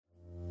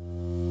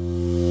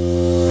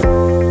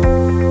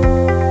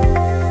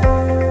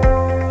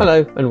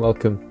Hello and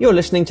welcome. You're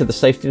listening to the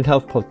Safety and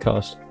Health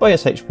Podcast by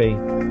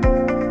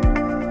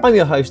SHP. I'm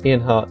your host Ian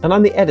Hart and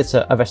I'm the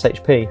editor of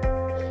SHP.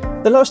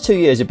 The last 2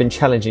 years have been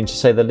challenging to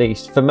say the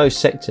least for most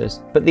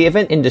sectors, but the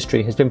event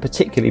industry has been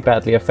particularly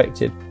badly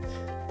affected.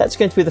 That's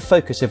going to be the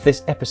focus of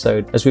this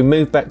episode as we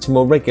move back to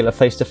more regular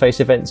face-to-face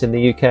events in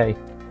the UK.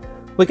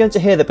 We're going to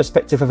hear the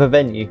perspective of a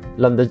venue,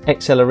 London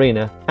ExCeL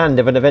Arena, and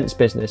of an events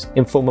business,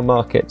 Informa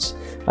Markets,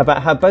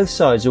 about how both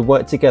sides will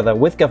work together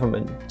with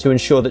government to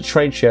ensure that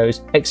trade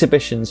shows,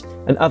 exhibitions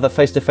and other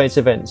face-to-face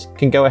events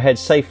can go ahead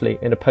safely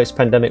in a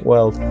post-pandemic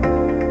world.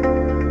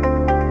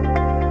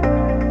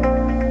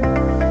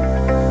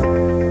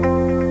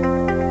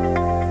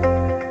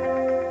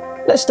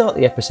 Let's start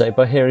the episode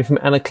by hearing from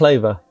Anna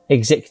Clover,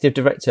 Executive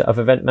Director of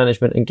Event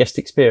Management and Guest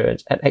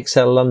Experience at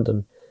ExCeL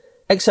London.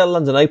 ExCeL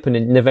London opened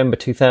in November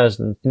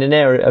 2000 in an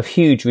area of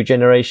huge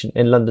regeneration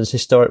in London's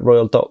historic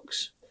Royal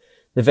Docks.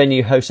 The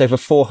venue hosts over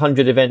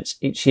 400 events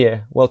each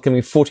year,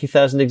 welcoming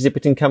 40,000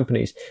 exhibiting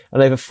companies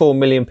and over 4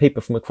 million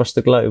people from across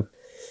the globe.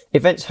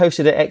 Events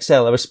hosted at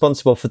ExCeL are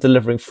responsible for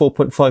delivering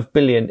 4.5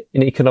 billion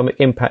in economic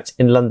impact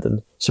in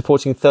London,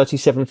 supporting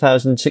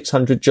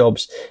 37,600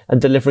 jobs and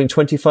delivering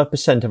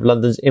 25% of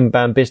London's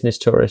inbound business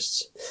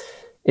tourists.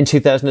 In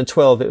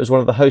 2012, it was one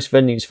of the host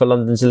venues for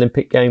London's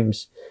Olympic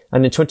Games,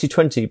 and in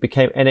 2020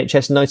 became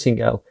NHS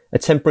Nightingale, a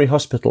temporary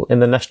hospital in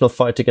the national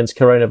fight against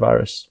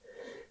coronavirus.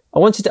 I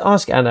wanted to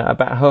ask Anna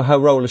about how her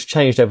role has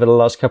changed over the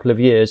last couple of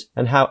years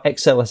and how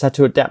ExCeL has had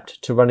to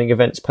adapt to running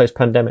events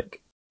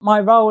post-pandemic. My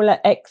role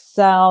at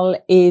ExCeL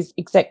is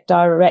Exec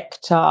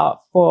Director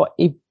for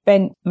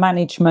Event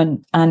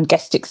Management and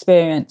Guest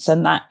Experience,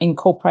 and that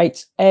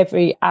incorporates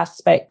every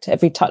aspect,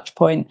 every touch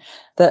point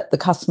that the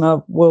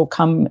customer will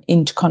come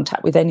into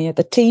contact with any of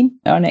the team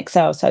on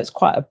ExCeL. So it's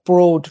quite a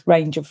broad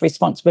range of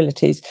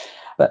responsibilities,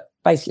 but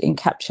basically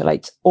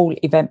encapsulates all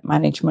event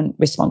management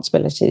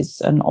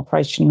responsibilities and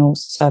operational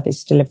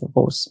service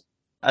deliverables.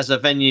 As a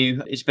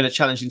venue, it's been a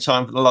challenging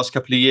time for the last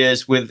couple of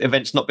years with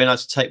events not being able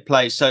to take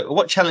place. So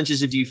what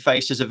challenges have you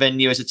faced as a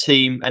venue, as a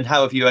team, and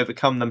how have you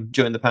overcome them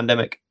during the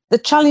pandemic? The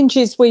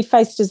challenges we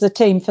faced as a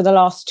team for the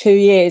last 2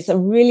 years are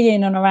really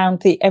in and around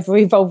the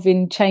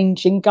ever-evolving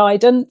change in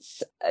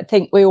guidance. I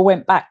think we all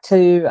went back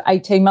to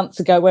 18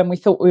 months ago when we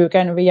thought we were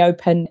going to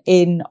reopen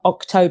in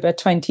October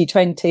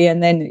 2020,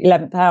 and then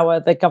 11th hour,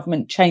 the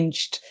government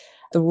changed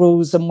the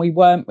rules and we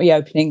weren't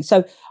reopening.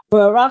 So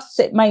for us,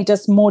 it made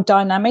us more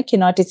dynamic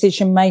in our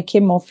decision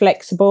making, more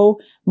flexible,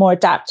 more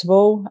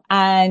adaptable,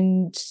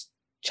 and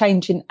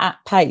changing at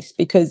pace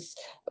because,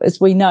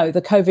 as we know,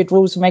 the COVID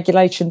rules and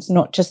regulations,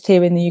 not just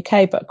here in the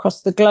UK, but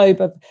across the globe,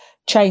 have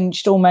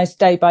changed almost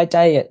day by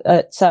day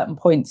at certain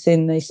points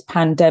in this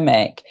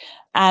pandemic.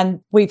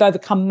 And we've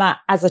overcome that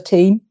as a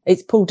team.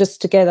 It's pulled us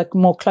together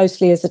more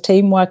closely as a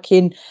team,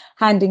 working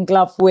hand in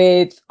glove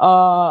with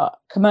our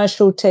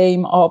commercial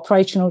team, our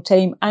operational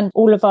team, and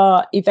all of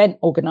our event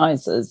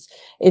organisers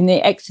in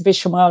the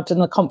exhibition world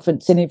and the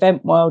conference and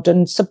event world,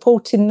 and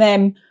supporting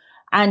them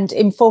and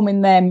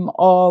informing them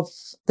of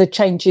the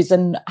changes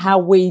and how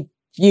we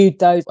viewed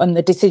those and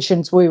the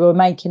decisions we were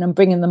making and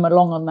bringing them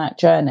along on that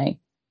journey.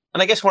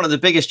 And I guess one of the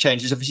biggest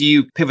changes, obviously,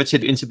 you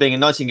pivoted into being a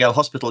Nightingale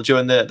hospital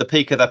during the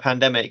peak of the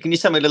pandemic. Can you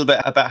tell me a little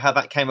bit about how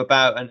that came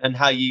about and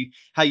how you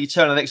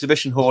turn an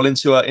exhibition hall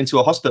into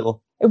a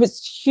hospital? It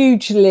was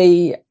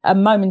hugely a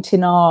moment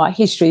in our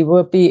history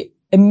we'll be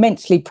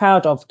immensely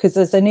proud of, because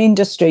as an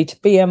industry to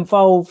be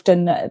involved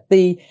and at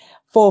the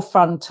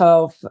forefront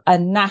of a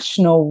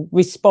national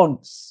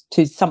response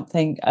to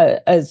something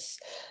as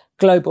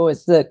global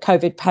as the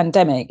COVID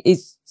pandemic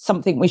is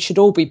something we should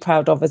all be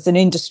proud of as an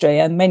industry.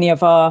 And many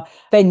of our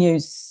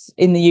venues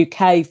in the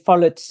UK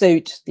followed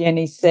suit, the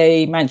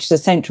NEC, Manchester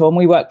Central, and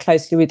we worked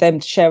closely with them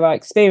to share our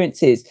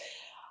experiences.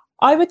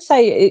 I would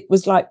say it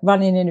was like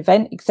running an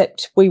event,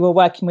 except we were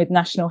working with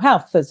National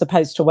Health as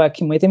opposed to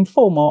working with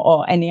Informa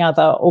or any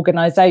other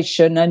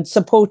organisation, and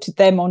supported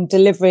them on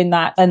delivering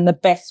that and the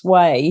best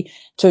way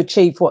to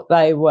achieve what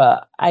they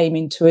were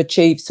aiming to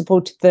achieve,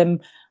 supported them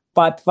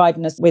by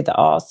providing us with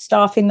our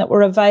staffing that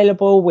were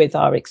available, with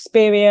our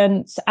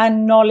experience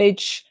and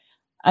knowledge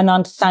and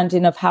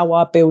understanding of how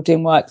our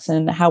building works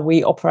and how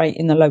we operate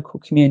in the local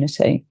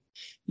community.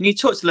 You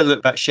talked a little bit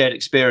about shared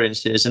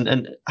experiences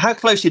and how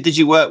closely did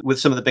you work with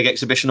some of the big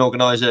exhibition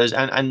organisers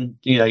and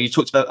you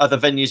talked about other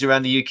venues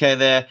around the UK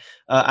there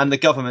and the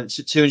government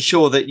to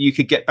ensure that you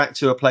could get back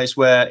to a place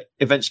where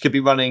events could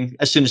be running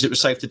as soon as it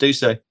was safe to do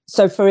so?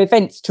 So for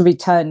events to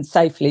return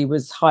safely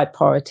was high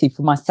priority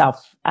for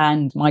myself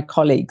and my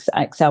colleagues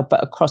at ExCeL,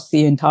 but across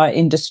the entire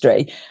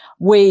industry.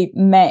 We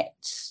met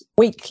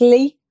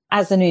weekly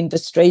as an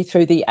industry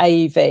through the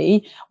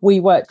AEV. We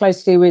work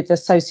closely with the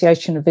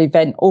Association of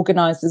Event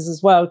Organisers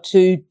as well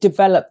to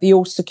develop the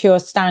All Secure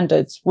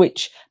standards,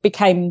 which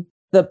became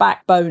the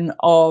backbone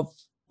of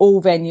all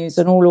venues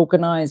and all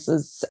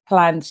organisers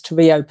plans to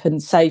reopen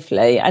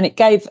safely. And it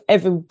gave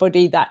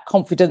everybody that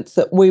confidence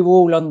that we were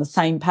all on the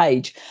same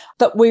page,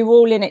 that we were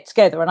all in it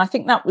together. And I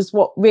think that was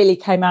what really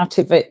came out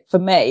of it for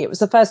me. It was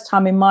the first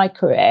time in my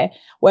career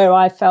where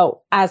I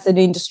felt as an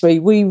industry,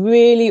 we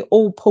really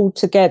all pulled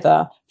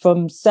together,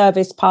 from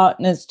service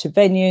partners to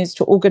venues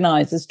to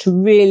organisers, to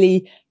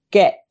really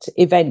get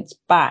events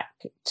back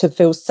to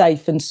feel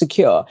safe and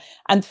secure.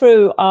 And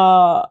through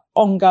our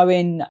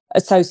ongoing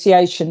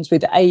associations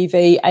with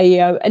AV,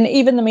 AEO, and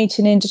even the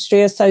Meeting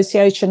Industry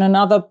Association and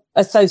other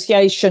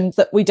associations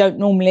that we don't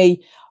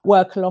normally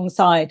work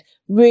alongside,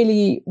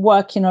 really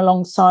working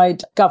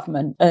alongside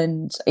government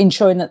and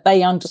ensuring that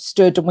they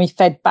understood, and we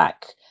fed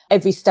back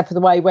every step of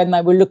the way when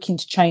they were looking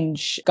to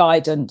change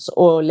guidance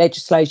or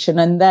legislation,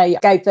 and they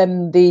gave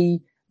them the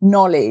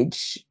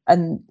knowledge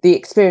and the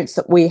experience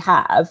that we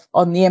have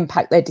on the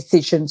impact their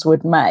decisions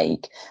would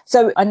make.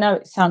 So I know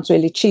it sounds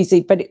really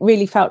cheesy, but it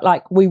really felt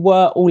like we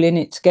were all in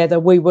it together.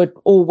 We were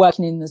all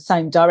working in the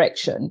same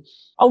direction.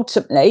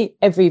 Ultimately,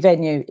 every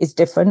venue is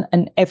different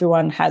and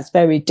everyone has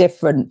very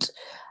different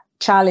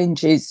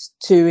challenges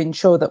to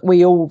ensure that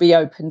we all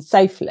reopen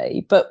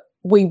safely, but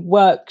we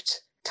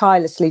worked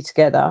tirelessly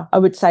together. I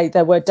would say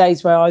there were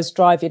days where I was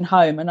driving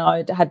home and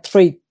I had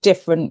 3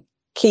 different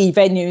key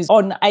venues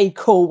on a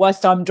call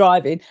whilst I'm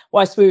driving,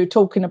 whilst we were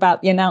talking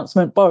about the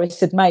announcement Boris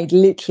had made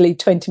literally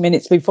 20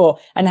 minutes before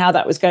and how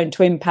that was going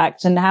to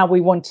impact, and how we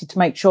wanted to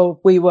make sure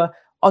we were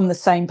on the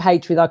same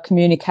page with our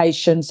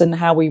communications and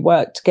how we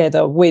work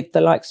together with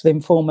the likes of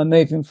Informa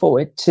moving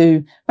forward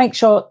to make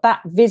sure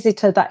that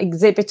visitor, that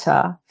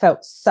exhibitor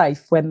felt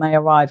safe when they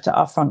arrived at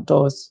our front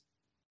doors.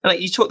 And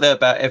you talked there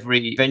about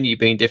every venue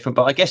being different,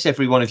 but I guess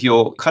every one of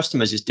your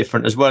customers is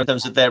different as well in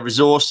terms of their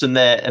resource and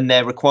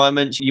their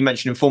requirements. You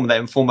mentioned Informa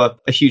there. Informa,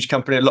 a huge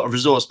company, a lot of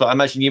resource, but I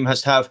imagine you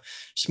must have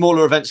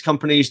smaller events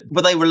companies.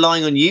 Were they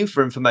relying on you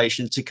for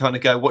information to kind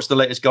of go, what's the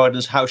latest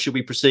guidance? How should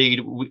we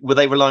proceed? Were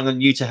they relying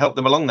on you to help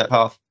them along that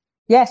path?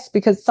 Yes,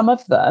 because some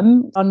of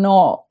them are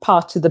not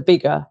part of the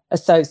bigger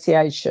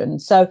association.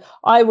 So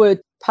I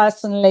would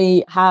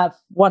personally have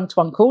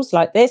one-to-one calls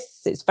like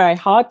this. It's very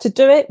hard to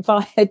do it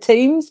via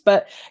Teams,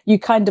 but you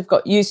kind of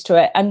got used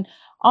to it and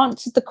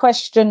answered the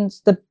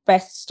questions the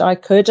best I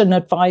could and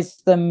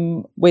advised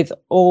them with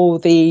all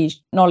the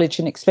knowledge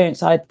and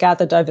experience I'd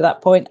gathered over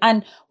that point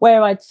and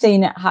where I'd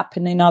seen it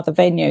happen in other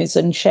venues,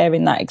 and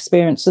sharing that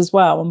experience as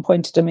well, and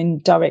pointed them in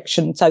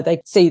direction so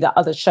they'd see that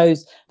other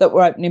shows that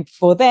were opening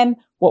before them,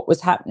 what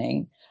was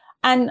happening.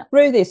 And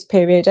through this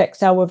period,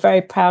 Excel were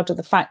very proud of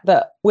the fact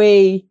that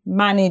we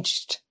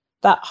managed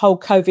that whole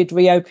COVID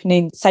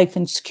reopening safe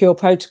and secure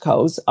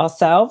protocols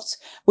ourselves.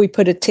 We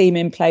put a team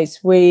in place.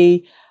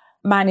 We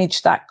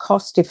managed that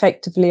cost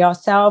effectively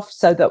ourselves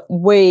so that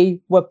we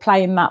were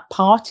playing that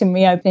part in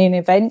reopening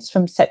events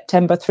from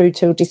September through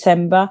till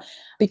December.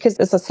 Because,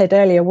 as I said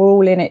earlier, we're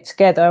all in it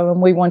together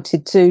and we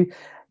wanted to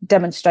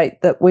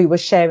demonstrate that we were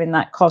sharing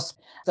that cost.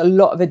 A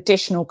lot of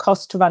additional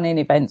cost to running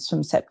events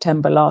from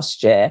September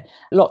last year.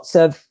 Lots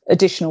of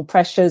additional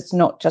pressures,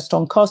 not just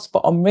on cost, but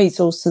on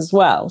resource as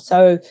well.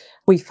 So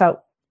we felt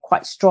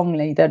quite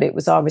strongly that it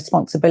was our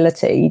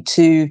responsibility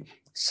to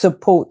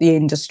support the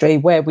industry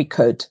where we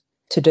could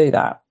to do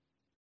that.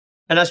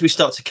 And as we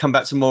start to come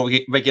back to more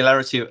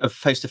regularity of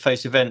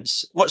face-to-face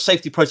events, what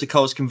safety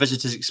protocols can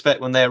visitors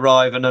expect when they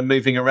arrive and are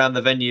moving around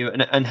the venue,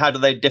 and how do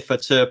they differ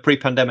to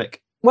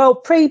pre-pandemic? Well,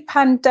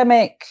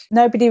 pre-pandemic,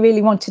 nobody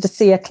really wanted to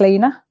see a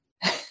cleaner.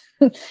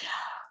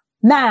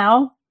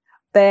 Now,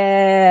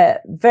 they're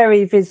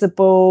very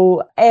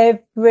visible.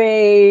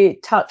 Every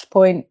touch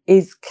point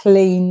is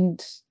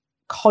cleaned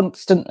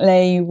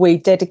constantly. We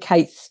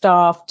dedicate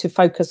staff to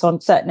focus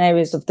on certain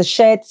areas of the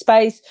shared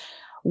space.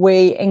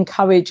 We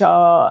encourage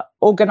our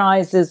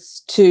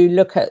organisers to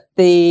look at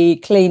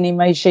the cleaning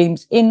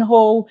regimes in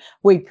hall.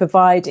 We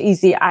provide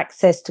easy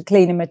access to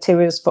cleaning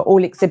materials for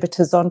all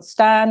exhibitors on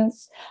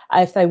stands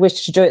if they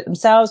wish to do it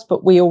themselves,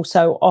 but we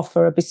also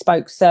offer a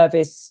bespoke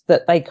service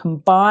that they can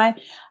buy.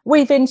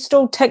 We've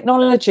installed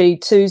technology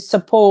to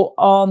support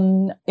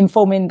on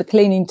informing the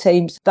cleaning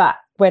teams that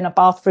when a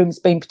bathroom's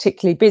been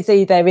particularly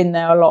busy, they're in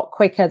there a lot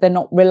quicker. They're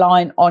not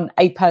relying on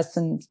a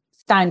person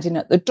standing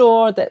at the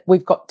door, that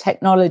we've got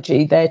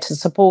technology there to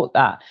support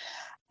that.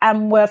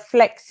 And we're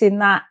flexing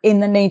that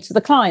in the needs of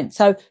the client.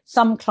 So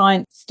some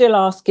clients still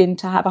asking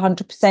to have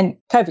 100%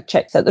 COVID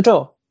checks at the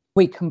door.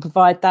 We can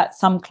provide that.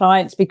 Some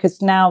clients,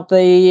 because now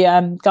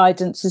the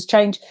guidance has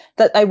changed,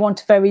 that they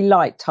want a very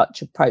light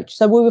touch approach.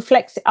 So we will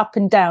flex it up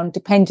and down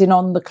depending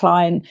on the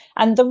client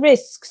and the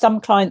risk. Some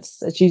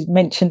clients, as you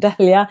mentioned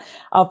earlier,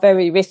 are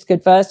very risk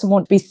adverse and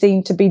want to be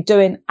seen to be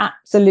doing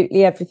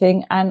absolutely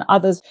everything, and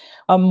others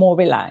are more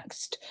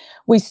relaxed.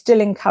 We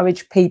still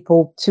encourage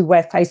people to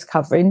wear face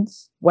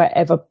coverings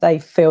wherever they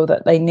feel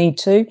that they need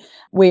to.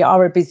 We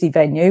are a busy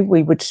venue.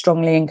 We would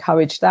strongly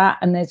encourage that.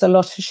 And there's a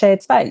lot of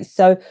shared space.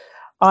 So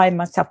I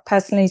myself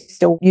personally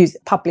still use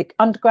public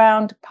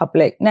underground,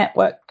 public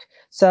network.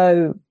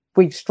 So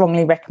we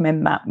strongly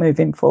recommend that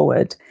moving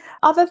forward.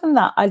 Other than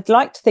that, I'd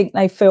like to think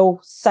they feel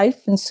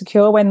safe and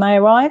secure when they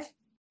arrive.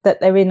 that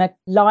they're in a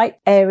light,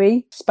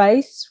 airy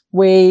space.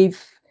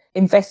 We've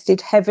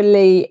invested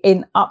heavily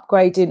in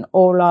upgrading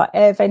all our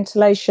air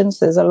ventilations.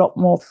 There's a lot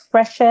more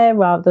fresh air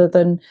rather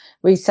than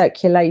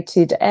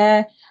recirculated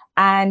air.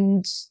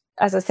 And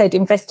as I said,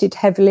 invested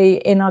heavily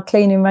in our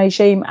cleaning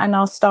regime and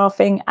our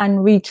staffing, and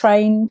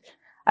retrained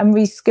and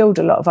reskilled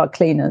a lot of our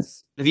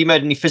cleaners. Have you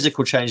made any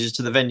physical changes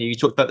to the venue? You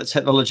talked about the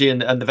technology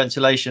and the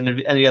ventilation,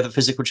 and any other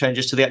physical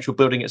changes to the actual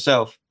building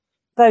itself?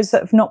 Those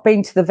that have not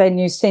been to the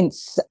venue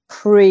since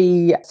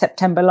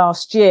pre-September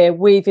last year,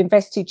 we've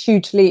invested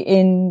hugely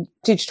in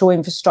digital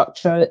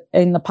infrastructure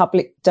in the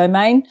public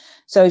domain.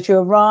 So as you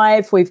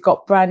arrive, we've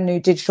got brand new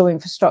digital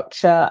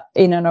infrastructure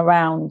in and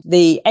around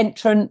the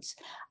entrance,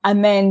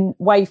 and then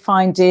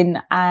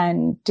wayfinding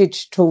and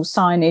digital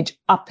signage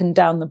up and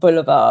down the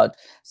boulevard.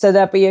 So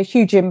there'll be a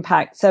huge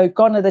impact. So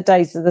gone are the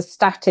days of the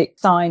static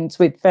signs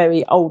with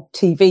very old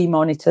TV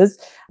monitors.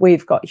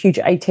 We've got a huge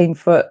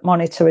 18-foot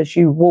monitor as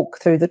you walk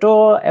through the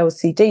door,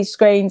 LCD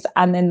screens,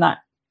 and then that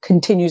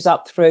continues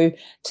up through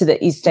to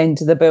the east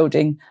end of the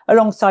building,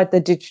 alongside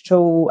the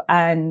digital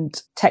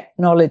and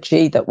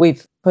technology that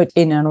we've put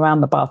in and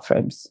around the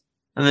bathrooms.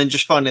 And then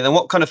just finally, then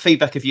what kind of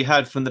feedback have you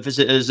had from the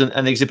visitors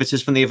and the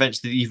exhibitors from the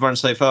events that you've run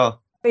so far?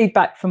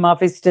 Feedback from our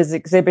visitors,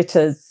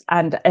 exhibitors,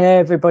 and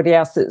everybody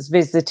else that's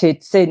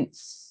visited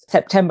since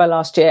September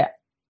last year,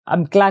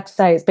 I'm glad to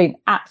say it's been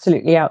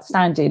absolutely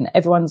outstanding.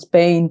 Everyone's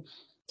been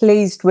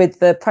pleased with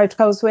the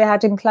protocols we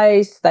had in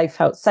place. They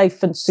felt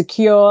safe and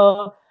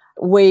secure.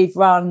 We've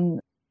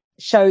run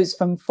shows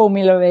from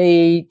Formula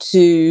E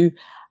to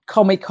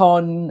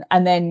Comic-Con,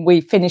 and then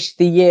we finished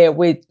the year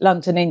with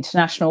London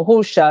International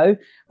Horse Show,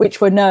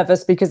 which were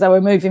nervous because they were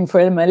moving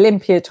from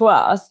Olympia to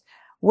us.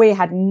 We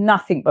had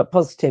nothing but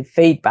positive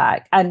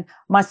feedback, and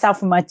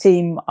myself and my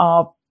team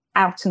are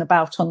out and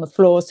about on the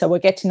floor, so we're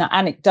getting that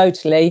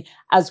anecdotally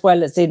as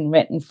well as in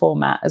written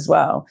format as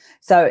well.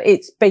 So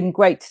it's been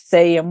great to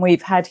see, and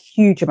we've had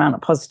huge amount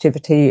of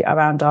positivity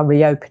around our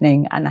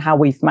reopening and how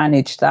we've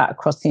managed that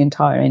across the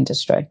entire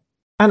industry.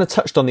 Anna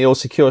touched on the All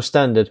Secure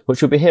standard,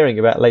 which we'll be hearing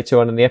about later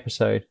on in the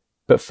episode.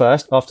 But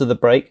first, after the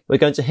break, we're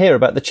going to hear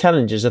about the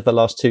challenges of the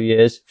last 2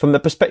 years from the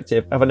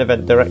perspective of an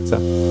event director.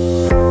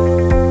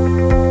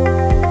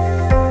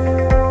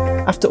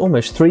 After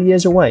almost 3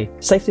 years away,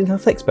 Safety and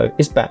Health Expo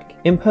is back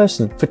in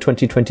person for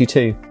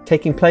 2022,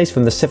 taking place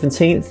from the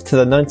 17th to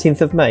the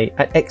 19th of May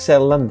at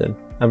ExCeL London,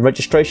 and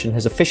registration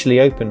has officially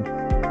opened.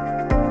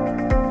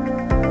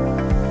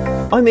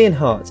 I'm Ian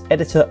Hart,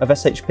 editor of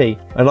SHP,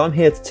 and I'm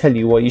here to tell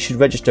you why you should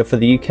register for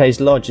the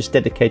UK's largest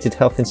dedicated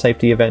health and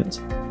safety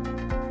event.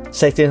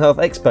 Safety and Health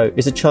Expo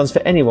is a chance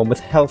for anyone with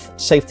health,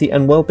 safety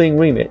and wellbeing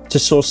remit to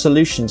source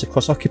solutions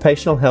across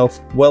occupational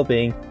health,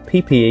 wellbeing,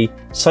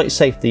 PPE, site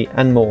safety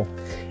and more.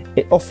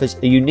 It offers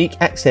a unique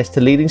access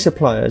to leading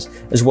suppliers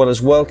as well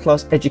as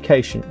world-class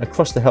education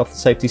across the health and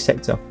safety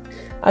sector.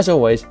 As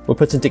always, we're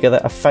putting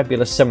together a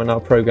fabulous seminar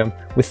programme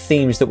with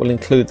themes that will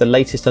include the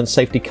latest on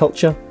safety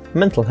culture,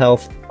 mental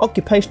health,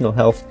 occupational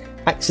health,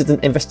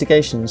 accident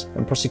investigations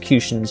and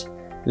prosecutions,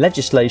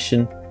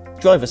 legislation,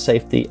 driver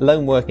safety,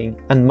 lone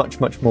working and much,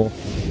 much more.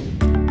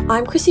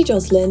 I'm Chrissy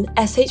Joslin,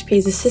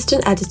 SHP's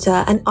assistant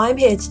editor, and I'm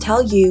here to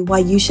tell you why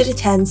you should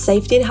attend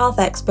Safety and Health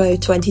Expo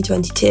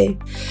 2022.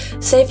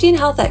 Safety and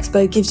Health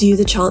Expo gives you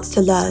the chance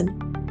to learn.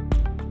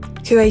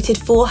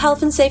 Curated for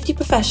health and safety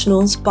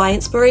professionals by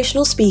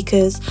inspirational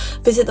speakers,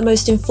 visit the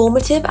most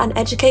informative and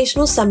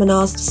educational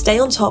seminars to stay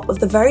on top of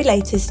the very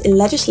latest in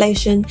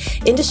legislation,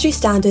 industry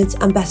standards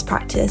and best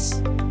practice.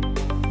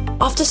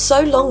 After so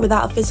long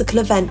without a physical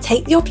event,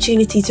 take the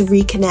opportunity to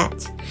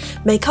reconnect.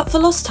 Make up for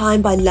lost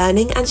time by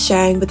learning and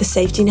sharing with the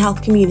safety and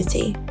health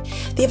community.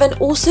 The event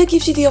also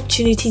gives you the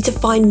opportunity to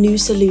find new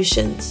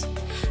solutions.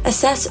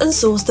 Assess and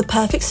source the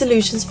perfect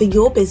solutions for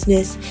your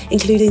business,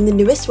 including the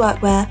newest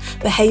workwear,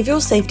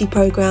 behavioural safety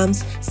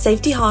programs,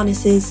 safety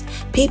harnesses,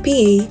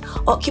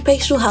 PPE,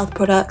 occupational health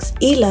products,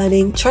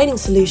 e-learning, training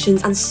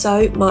solutions, and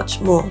so much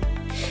more.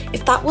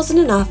 If that wasn't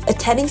enough,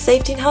 attending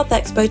Safety and Health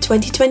Expo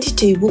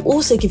 2022 will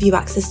also give you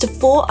access to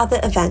 4 other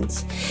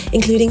events,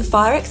 including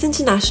FireX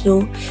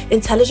International,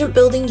 Intelligent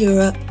Building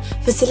Europe,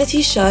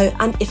 Facilities Show,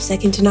 and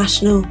IFSEC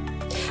International,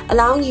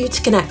 allowing you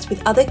to connect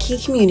with other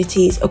key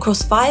communities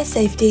across fire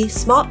safety,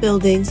 smart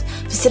buildings,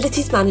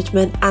 facilities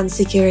management, and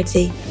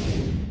security.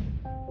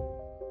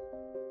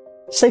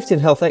 Safety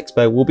and Health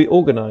Expo will be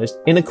organised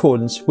in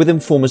accordance with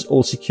Informa's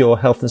All Secure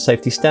Health and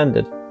Safety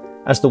Standard.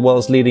 As the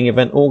world's leading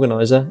event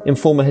organiser,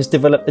 Informa has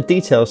developed a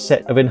detailed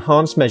set of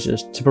enhanced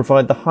measures to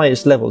provide the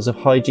highest levels of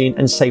hygiene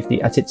and safety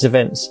at its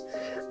events,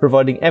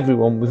 providing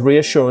everyone with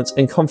reassurance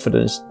and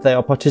confidence they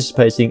are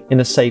participating in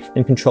a safe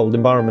and controlled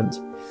environment.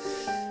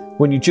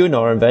 When you join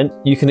our event,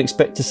 you can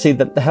expect to see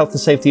that the health and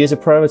safety is a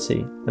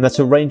priority and that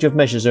a range of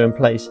measures are in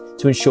place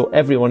to ensure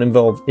everyone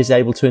involved is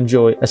able to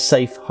enjoy a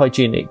safe,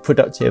 hygienic,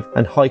 productive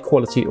and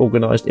high-quality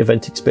organised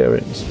event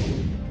experience.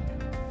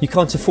 You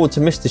can't afford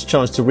to miss this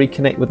chance to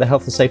reconnect with the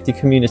health and safety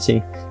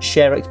community,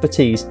 share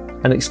expertise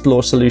and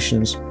explore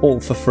solutions, all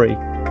for free.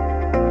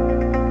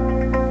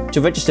 To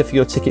register for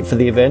your ticket for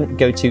the event,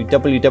 go to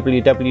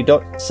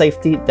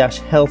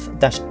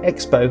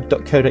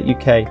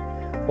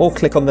www.safety-health-expo.co.uk or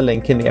click on the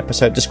link in the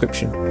episode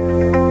description.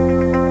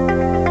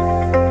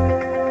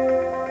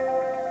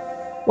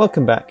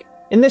 Welcome back.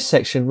 In this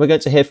section, we're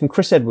going to hear from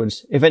Chris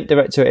Edwards, Event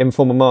Director at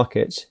Informa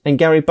Markets, and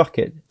Gary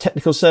Buckett,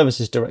 Technical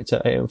Services Director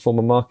at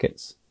Informa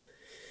Markets.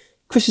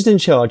 Chris is in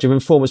charge of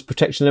Informa's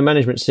Protection and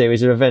Management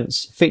series of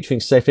events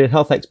featuring Safety and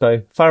Health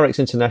Expo, FireX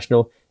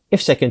International,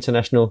 IFSEC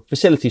International,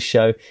 Facilities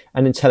Show,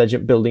 and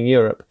Intelligent Building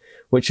Europe,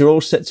 which are all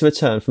set to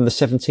return from the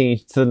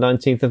 17th to the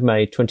 19th of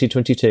May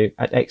 2022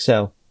 at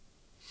ExCeL.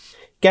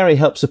 Gary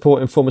helps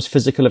support Informa's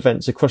physical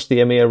events across the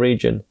EMEA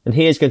region, and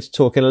he is going to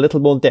talk in a little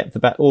more depth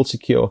about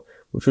AllSecure,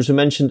 which was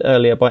mentioned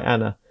earlier by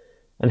Anna,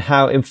 and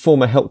how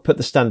Informa helped put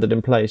the standard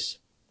in place.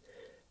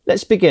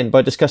 Let's begin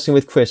by discussing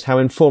with Chris how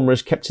Informa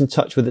has kept in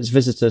touch with its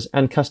visitors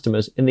and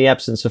customers in the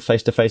absence of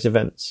face-to-face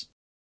events.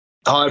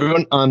 Hi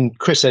everyone, I'm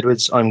Chris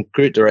Edwards. I'm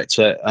Group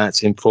Director at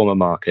Informa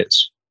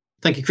Markets.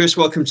 Thank you, Chris.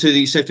 Welcome to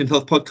the Safety and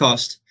Health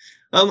podcast.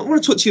 I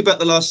want to talk to you about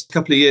the last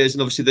couple of years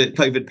and obviously the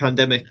COVID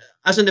pandemic.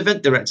 As an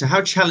event director,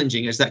 how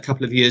challenging has that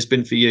couple of years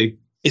been for you?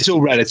 It's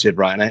all relative,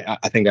 right? And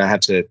I think I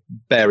had to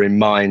bear in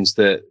mind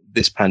that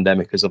this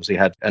pandemic has obviously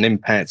had an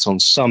impact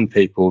on some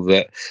people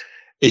that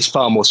is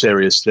far more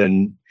serious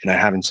than,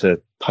 having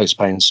to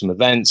postpone some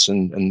events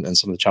and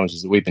some of the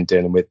challenges that we've been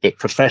dealing with. But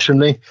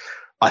professionally,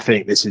 I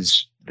think this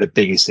is the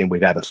biggest thing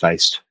we've ever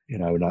faced,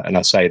 and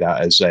I say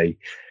that as a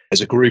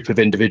group of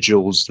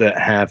individuals that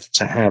have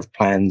to have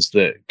plans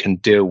that can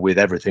deal with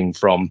everything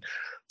from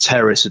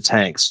terrorist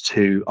attacks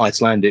to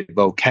Icelandic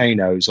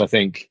volcanoes. I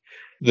think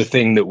the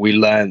thing that we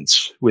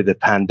learnt with the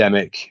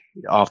pandemic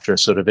after a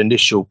sort of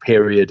initial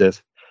period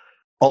of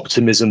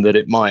optimism that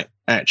it might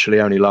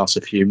actually only last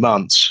a few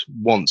months,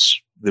 once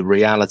the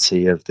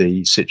reality of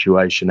the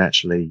situation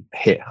actually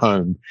hit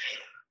home,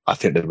 I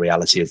think the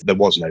reality is there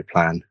was no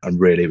plan, and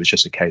really it was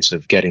just a case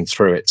of getting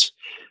through it.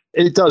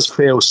 It does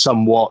feel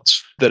somewhat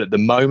that at the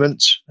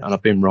moment, and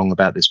I've been wrong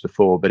about this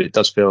before, but it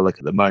does feel like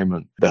at the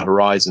moment the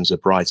horizons are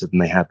brighter than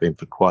they have been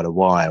for quite a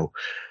while.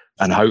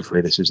 And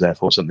hopefully this is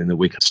therefore something that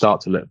we can start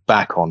to look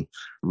back on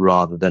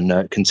rather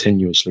than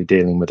continuously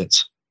dealing with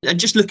it. And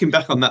just looking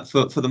back on that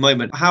for the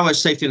moment, how has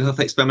Safety and Health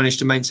Expo managed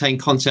to maintain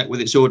contact with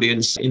its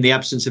audience in the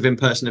absence of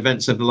in-person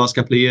events over the last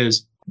couple of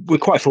years? We're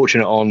quite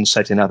fortunate on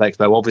Safety and Health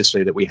Expo,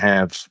 obviously, that we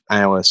have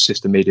our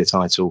sister media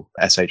title,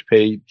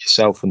 SHP,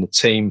 yourself and the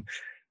team.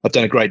 I've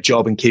done a great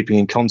job in keeping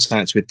in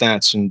contact with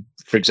that. And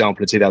for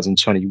example, in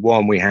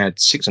 2021, we had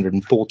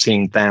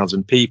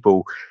 614,000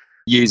 people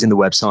using the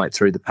website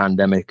through the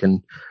pandemic.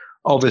 And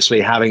obviously,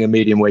 having a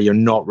medium where you're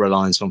not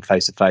reliant on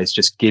face-to-face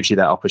just gives you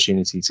that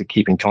opportunity to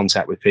keep in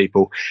contact with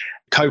people.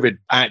 COVID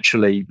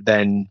actually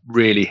then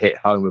really hit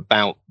home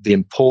about the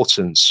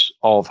importance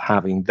of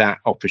having that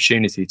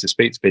opportunity to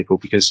speak to people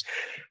because,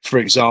 for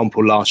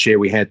example, last year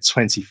we had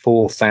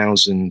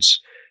 24,000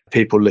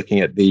 people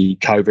looking at the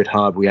COVID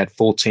hub. We had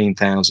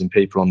 14,000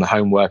 people on the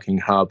home working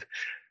hub.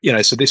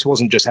 So this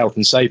wasn't just health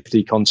and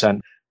safety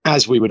content,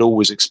 as we would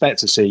always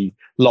expect to see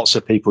lots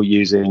of people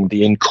using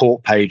the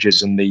in-court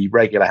pages and the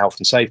regular health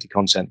and safety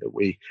content that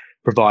we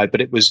provide,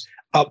 but it was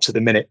up to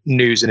the minute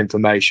news and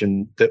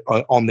information that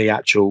on the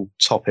actual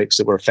topics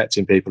that were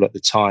affecting people at the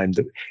time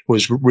that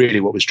was really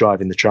what was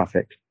driving the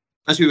traffic.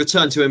 As we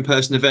return to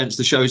in-person events,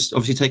 the show's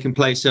obviously taking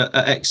place at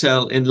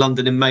ExCeL in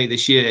London in May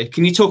this year.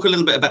 Can you talk a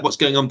little bit about what's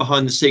going on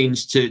behind the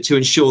scenes to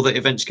ensure that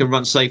events can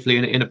run safely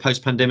in a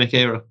post-pandemic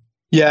era?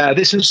 Yeah,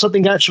 this is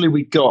something actually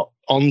we got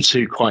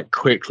onto quite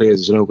quickly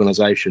as an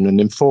organisation, and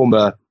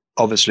Informa,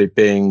 obviously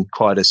being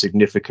quite a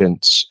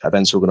significant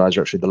events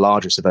organiser, actually the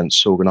largest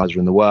events organiser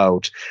in the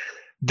world,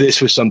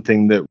 this was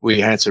something that we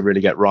had to really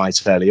get right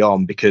early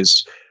on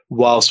because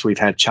whilst we've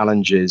had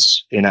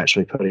challenges in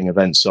actually putting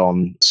events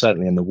on,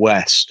 certainly in the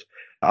West,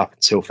 up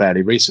until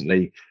fairly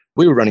recently,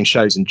 we were running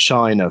shows in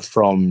China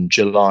from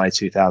July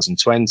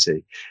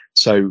 2020.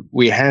 So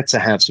we had to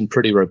have some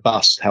pretty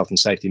robust health and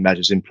safety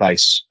measures in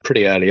place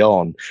pretty early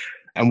on.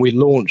 And we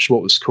launched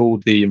what was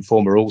called the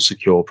Informa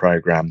AllSecure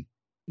program.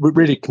 It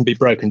really can be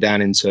broken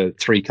down into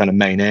three kind of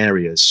main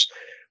areas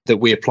that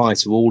we apply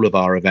to all of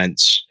our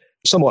events,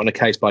 somewhat on a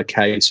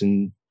case-by-case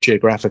and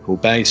geographical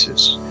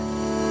basis.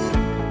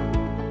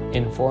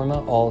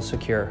 Informa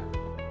AllSecure.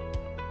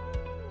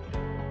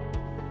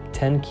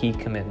 10 key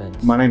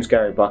commitments. My name's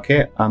Gary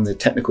Buckett. I'm the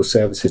Technical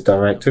Services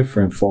Director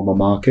for Informa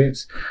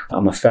Markets.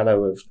 I'm a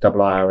Fellow of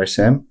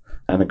IIRSM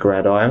and a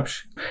grad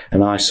IELTS,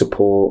 and I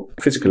support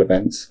physical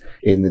events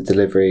in the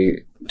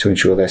delivery to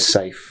ensure they're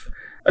safe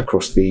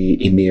across the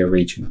EMEA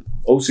region.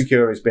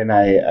 AllSecure has been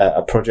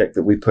a project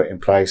that we put in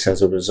place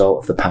as a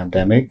result of the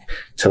pandemic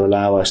to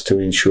allow us to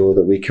ensure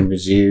that we can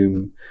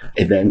resume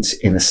events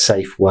in a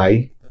safe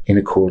way in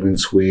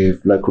accordance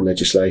with local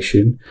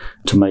legislation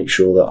to make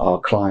sure that our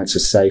clients are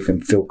safe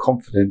and feel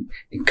confident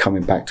in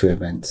coming back to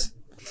events.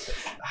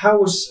 How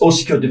was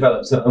AllSecure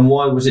developed and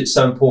why was it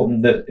so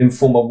important that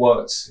Informa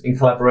worked in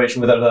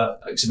collaboration with other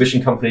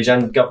exhibition companies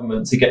and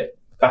government to get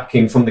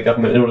backing from the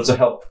government in order to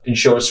help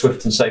ensure a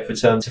swift and safe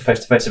return to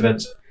face-to-face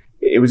events?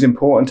 it was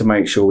important to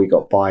make sure we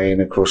got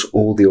buy-in across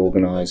all the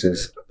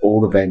organisers,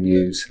 all the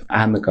venues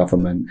and the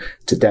government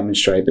to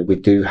demonstrate that we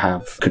do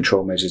have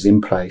control measures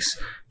in place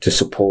to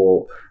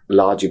support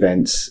large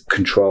events,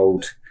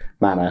 controlled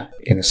manner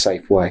in a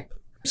safe way.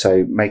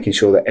 So making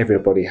sure that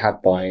everybody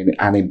had buy-in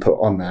and input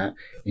on that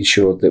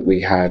ensured that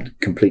we had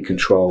complete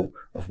control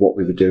of what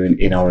we were doing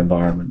in our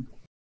environment.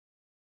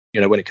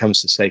 When it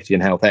comes to Safety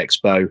and Health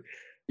Expo,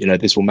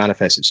 this will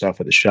manifest itself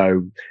at the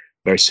show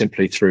very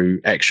simply through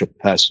extra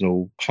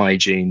personal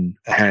hygiene,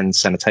 hand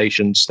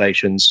sanitation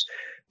stations,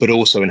 but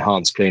also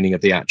enhanced cleaning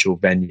of the actual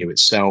venue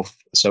itself.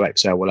 So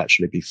Excel will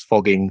actually be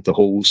fogging the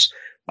halls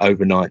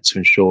overnight to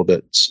ensure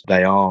that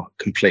they are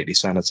completely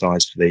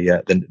sanitized for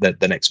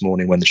the next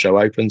morning when the show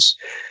opens.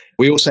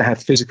 We also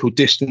have physical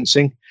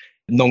distancing.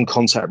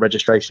 Non-contact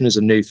registration is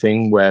a new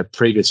thing where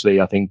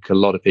previously I think a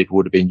lot of people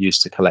would have been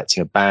used to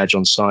collecting a badge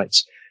on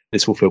site.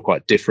 This will feel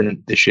quite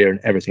different this year and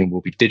everything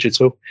will be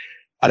digital.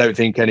 I don't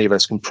think any of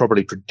us can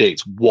probably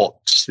predict what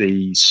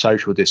the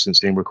social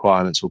distancing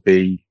requirements will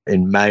be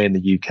in May in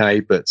the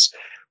UK, but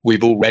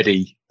we've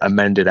already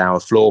amended our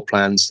floor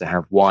plans to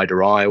have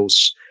wider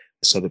aisles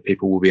so that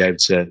people will be able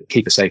to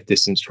keep a safe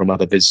distance from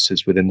other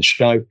visitors within the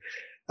show.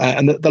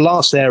 And the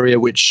last area,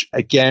 which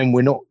again,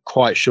 we're not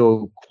quite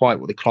sure quite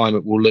what the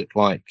climate will look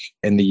like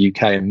in the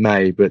UK in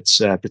May, but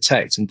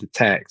protect and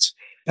detect.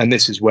 And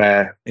this is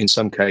where, in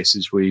some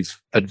cases, we've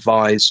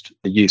advised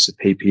the use of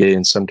PPE,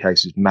 in some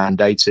cases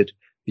mandated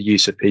the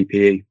use of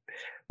PPE.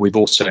 We've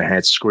also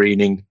had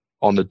screening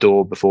on the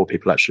door before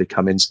people actually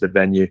come into the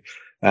venue.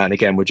 And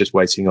again, we're just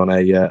waiting on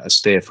a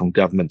steer from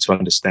government to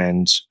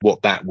understand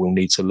what that will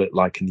need to look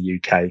like in the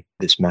UK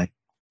this May.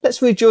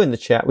 Let's rejoin the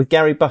chat with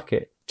Gary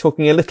Buckett,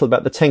 talking a little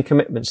about the 10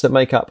 commitments that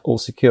make up All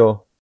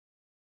Secure.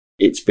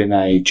 It's been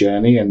a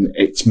journey and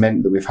it's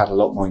meant that we've had a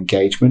lot more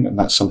engagement, and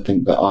that's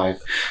something that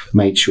I've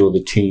made sure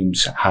the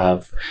teams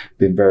have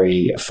been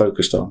very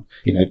focused on,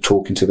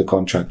 talking to the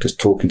contractors,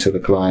 talking to the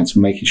clients,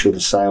 making sure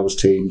the sales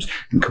teams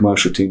and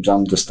commercial teams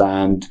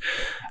understand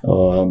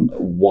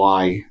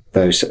why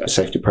those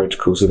safety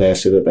protocols are there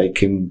so that they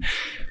can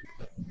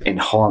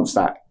enhance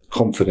that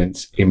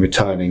confidence in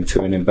returning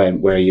to an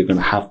event where you're going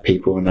to have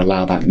people and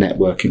allow that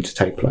networking to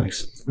take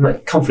place.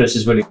 Confidence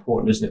is really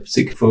important, isn't it?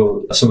 Particularly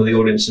for some of the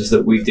audiences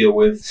that we deal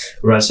with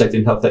around Safety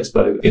and Health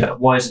Expo.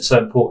 Why is it so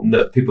important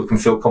that people can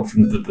feel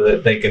confident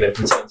that they're going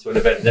to return to an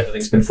event and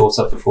everything's been thought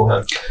up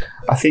beforehand?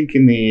 I think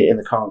in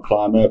the current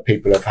climate,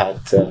 people have had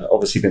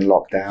obviously been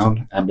locked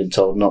down and been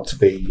told not to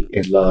be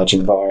in large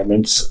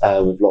environments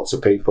with lots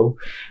of people.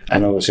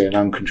 And obviously an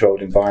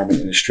uncontrolled environment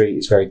in the street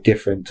is very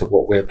different to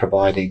what we're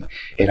providing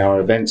in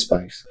our event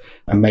space,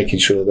 and making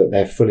sure that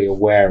they're fully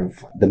aware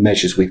of the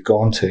measures we've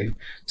gone to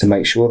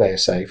make sure they're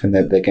safe and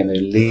that they're going to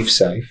leave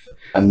safe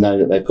and know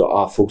that they've got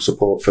our full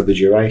support for the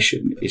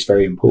duration is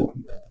very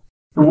important.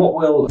 And what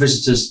will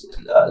visitors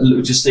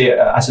just see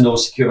as an All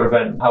Secure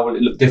event? How will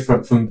it look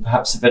different from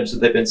perhaps events that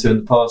they've been to in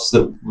the past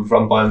that we've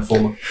run by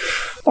Informa?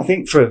 I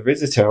think for a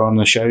visitor on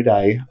the show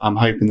day, I'm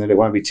hoping that it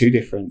won't be too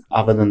different,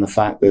 other than the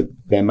fact that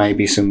there may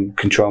be some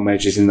control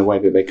measures in the way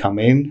that they come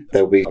in.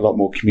 There'll be a lot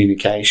more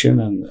communication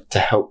and to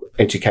help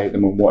educate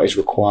them on what is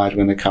required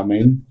when they come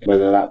in,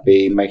 whether that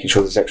be making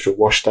sure there's extra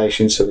wash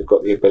stations so they've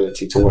got the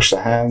ability to wash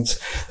their hands.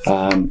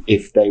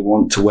 If they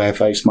want to wear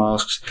face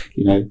masks,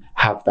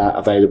 have that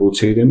available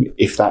to them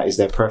if that is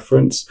their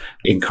preference.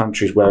 In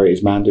countries where it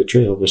is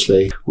mandatory,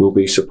 obviously, we'll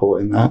be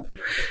supporting that.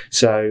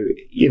 So,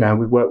 we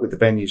work with the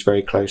venues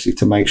very closely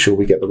to make sure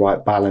we get the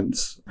right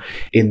balance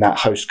in that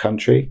host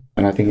country.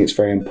 And I think it's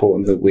very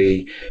important that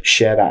we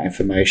share that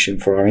information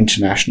for our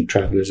international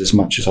travellers as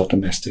much as our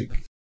domestic.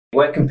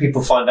 Where can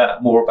people find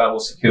out more about All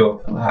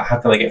Secure? How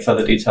can they get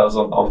further details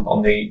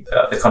on the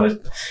kind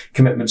of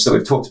commitments that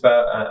we've talked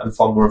about and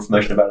find more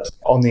information about it?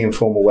 On the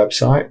Informa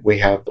website, we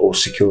have All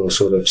Secure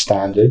sort of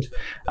standard.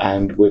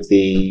 And with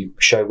the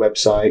show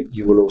website,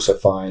 you will also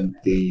find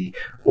the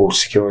All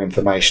Secure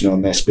information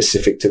on there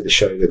specific to the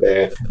show that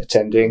they're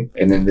attending.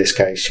 And in this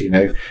case,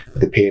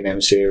 the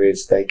P&M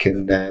series,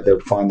 they'll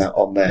find that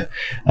on there.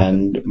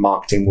 And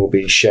marketing will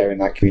be sharing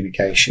that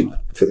communication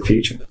for the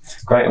future.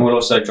 Great. And we'll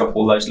also drop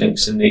all those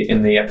links in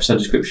the episode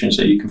description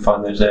so you can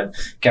find those there.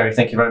 Gary,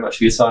 thank you very much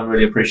for your time.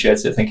 Really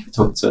appreciate it. Thank you for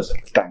talking to us.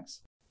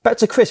 Thanks. Back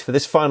to Chris for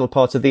this final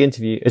part of the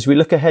interview as we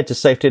look ahead to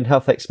Safety and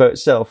Health Expo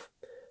itself.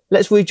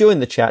 Let's rejoin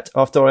the chat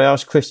after I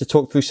ask Chris to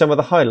talk through some of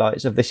the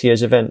highlights of this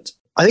year's event.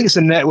 I think it's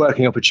the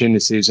networking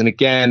opportunities. And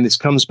again, this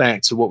comes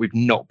back to what we've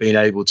not been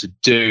able to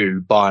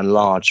do by and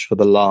large for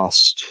the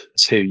last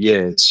 2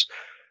 years.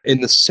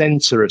 In the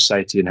centre of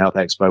Safety and Health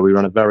Expo, we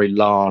run a very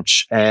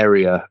large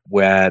area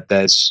where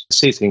there's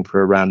seating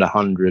for around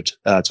 100 to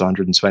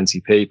 120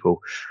 people.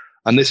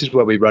 And this is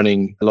where we're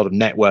running a lot of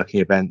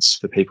networking events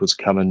for people to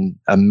come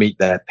and meet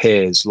their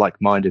peers,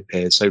 like-minded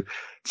peers. So,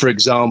 for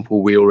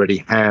example, we already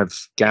have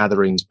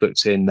gatherings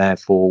booked in there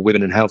for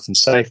Women in Health and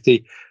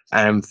Safety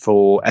and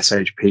for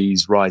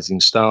SHP's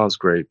Rising Stars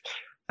group.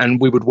 And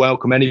we would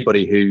welcome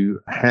anybody who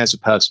has a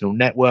personal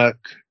network,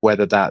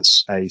 whether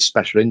that's a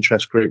special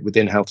interest group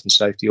within health and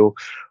safety or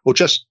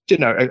just,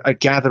 a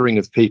gathering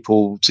of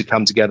people to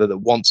come together that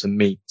want to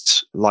meet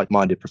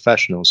like-minded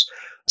professionals,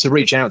 to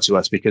reach out to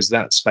us, because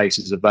that space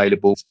is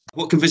available.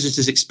 What can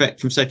visitors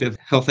expect from Safety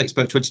Health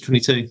Expo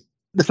 2022?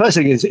 The first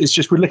thing is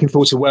just we're looking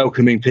forward to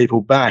welcoming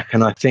people back.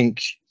 And I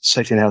think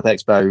Safety and Health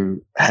Expo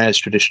has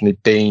traditionally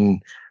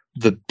been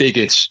the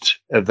biggest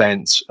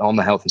event on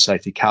the health and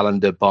safety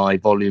calendar by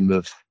volume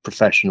of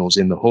professionals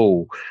in the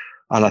hall.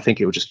 And I think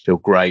it would just feel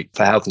great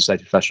for health and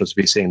safety professionals to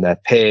be seeing their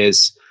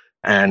peers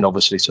and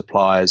obviously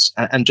suppliers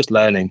and just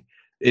learning.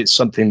 It's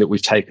something that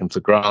we've taken for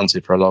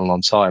granted for a long,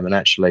 long time. And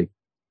actually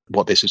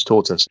what this has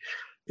taught us,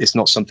 it's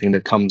not something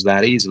that comes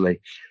that easily.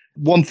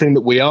 One thing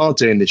that we are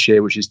doing this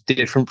year, which is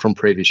different from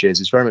previous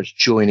years, is very much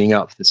joining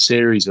up the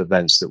series of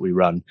events that we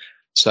run.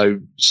 So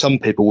some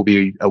people will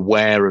be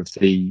aware of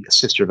the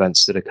sister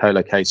events that are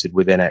co-located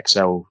within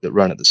Excel that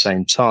run at the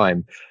same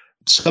time.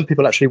 Some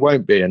people actually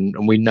won't be.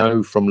 And we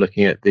know from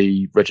looking at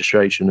the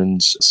registration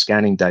and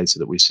scanning data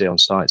that we see on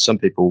site, some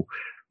people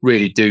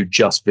really do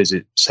just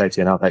visit Safety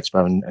and Health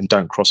Expo and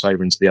don't cross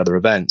over into the other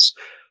events.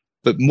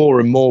 But more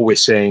and more, we're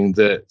seeing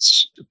that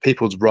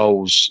people's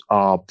roles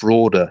are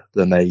broader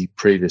than they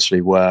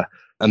previously were.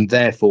 And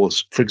therefore,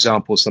 for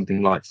example,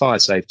 something like fire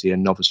safety,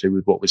 and obviously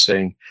with what we're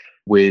seeing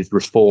with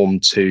reform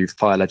to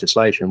fire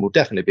legislation, will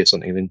definitely be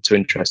something to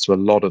interest to a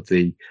lot of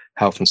the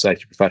health and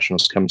safety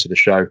professionals coming to the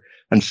show.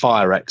 And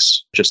FireX,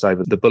 just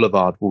over the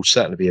boulevard, will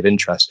certainly be of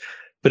interest.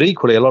 But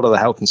equally, a lot of the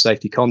health and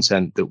safety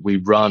content that we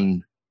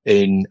run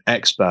in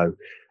Expo,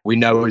 we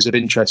know is of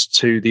interest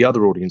to the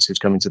other audiences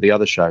coming to the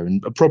other show,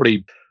 and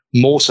probably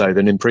more so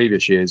than in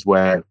previous years,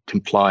 where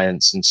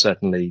compliance and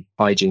certainly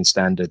hygiene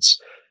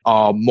standards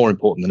are more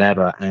important than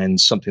ever,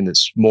 and something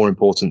that's more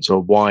important to a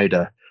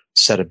wider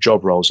set of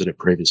job roles than it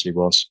previously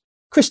was.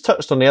 Chris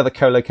touched on the other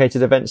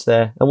co-located events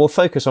there, and we'll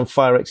focus on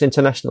FireX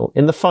International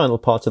in the final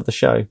part of the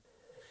show.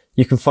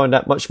 You can find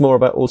out much more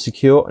about All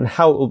Secure and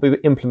how it will be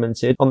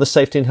implemented on the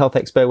Safety and Health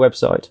Expo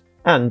website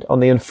and on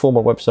the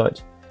Informa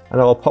website,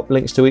 and I will pop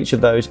links to each of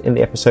those in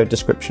the episode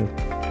description.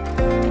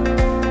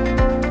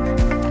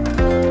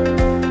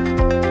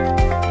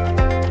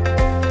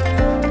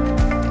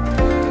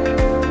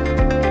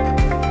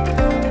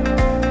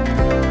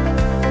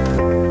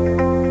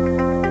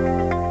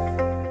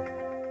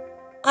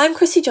 I'm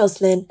Chrissy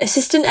Joslin,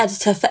 Assistant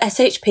Editor for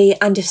SHP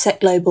and IFSEC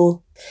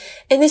Global.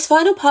 In this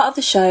final part of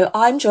the show,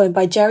 I'm joined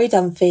by Jerry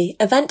Dunphy,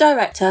 Event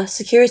Director,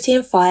 Security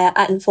and Fire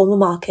at Informa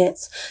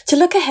Markets, to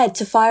look ahead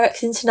to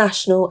FireX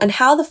International and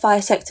how the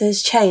fire sector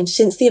has changed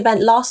since the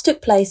event last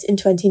took place in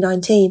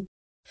 2019.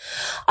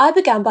 I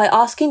began by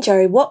asking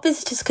Jerry what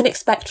visitors can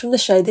expect from the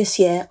show this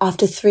year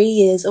after 3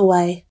 years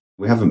away.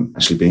 We haven't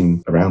actually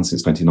been around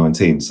since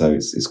 2019, so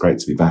it's great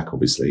to be back,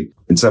 obviously.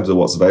 In terms of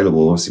what's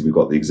available, obviously we've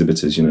got the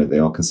exhibitors, they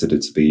are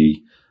considered to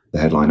be the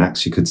headline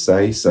acts, you could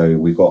say. So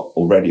we've got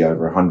already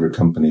over 100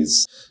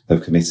 companies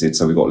have committed.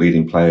 So we've got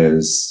leading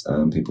players,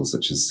 people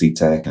such as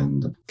CTEC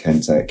and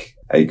Kentech,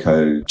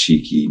 ACO,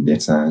 Cheeky,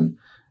 Nitan,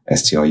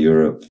 STI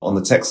Europe. On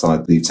the tech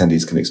side, the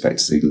attendees can expect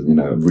to see,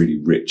 a really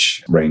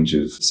rich range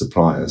of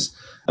suppliers.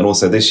 And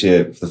also this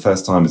year, for the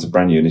first time, it's a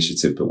brand new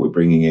initiative, but we're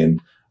bringing in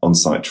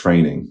on-site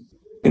training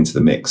into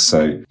the mix.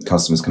 So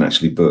customers can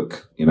actually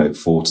book,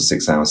 4 to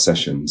 6 hour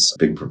sessions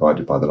being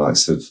provided by the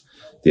likes of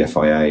the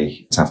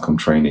FIA, TAFCOM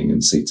Training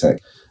and CTEC.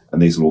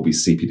 And these will all be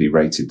CPD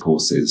rated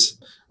courses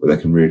where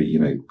they can really,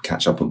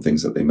 catch up on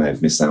things that they may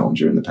have missed out on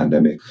during the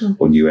pandemic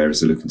or new areas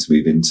they're looking to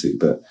move into.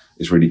 But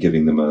it's really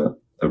giving them a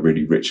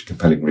really rich,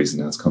 compelling reason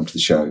now to come to the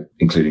show,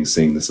 including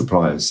seeing the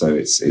suppliers. So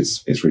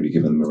it's really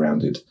given them a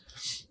rounded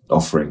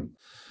offering.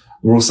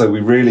 We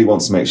really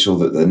want to make sure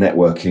that the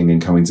networking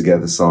and coming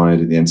together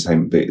side and the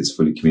entertainment bit is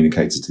fully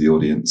communicated to the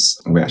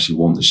audience. And we actually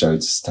want the show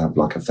to have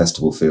like a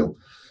festival feel.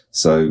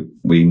 So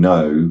we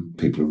know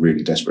people are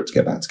really desperate to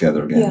get back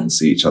together again and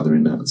see each other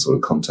in that sort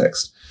of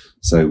context.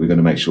 So we're going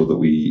to make sure that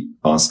we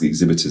ask the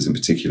exhibitors in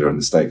particular and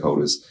the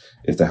stakeholders,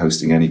 if they're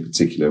hosting any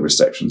particular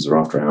receptions or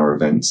after hour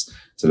events,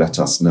 to let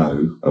us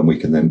know, and we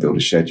can then build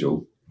a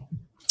schedule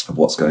of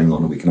what's going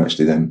on, and we can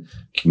actually then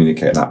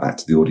communicate that back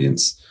to the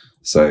audience.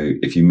 So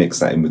if you mix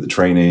that in with the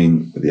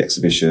training, with the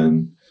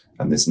exhibition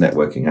and this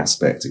networking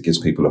aspect, it gives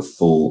people a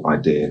full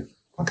idea,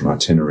 like an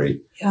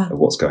itinerary of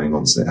what's going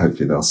on. So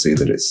hopefully they'll see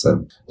that it's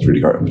a really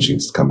great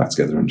opportunity to come back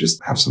together and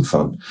just have some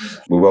fun.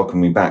 We're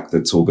welcoming back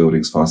the Tall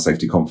Buildings Fire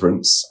Safety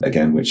Conference,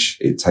 again, which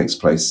it takes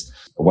place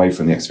away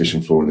from the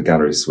exhibition floor in the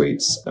gallery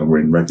suites. And we're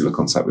in regular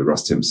contact with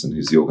Russ Timpson,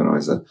 who's the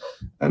organizer.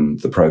 And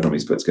the programme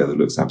he's put together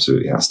looks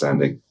absolutely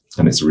outstanding.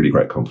 And it's a really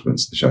great compliment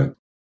to the show.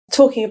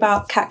 Talking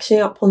about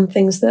catching up on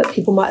things that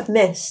people might have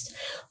missed,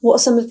 what are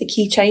some of the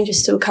key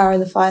changes to occur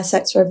in the fire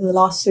sector over the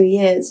last 3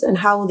 years, and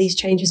how will these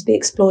changes be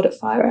explored at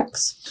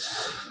FireX?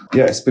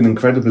 Yeah, it's been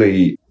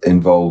incredibly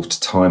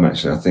involved time,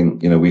 actually. I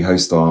think, we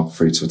host our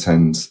free to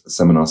attend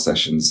seminar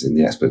sessions in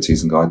the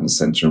Expertise and Guidance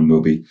Centre, and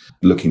we'll be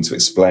looking to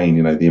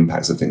explain, the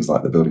impacts of things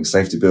like the Building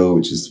Safety Bill,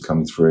 which is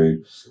coming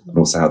through, and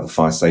also how the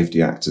Fire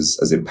Safety Act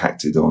has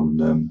impacted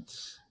on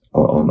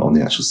on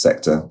the actual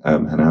sector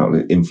and how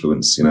it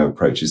influence,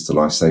 approaches to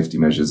life safety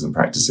measures and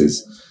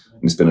practices.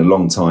 And it's been a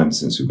long time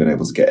since we've been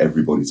able to get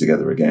everybody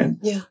together again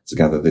to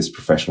gather this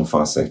professional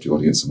fire safety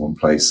audience in one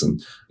place.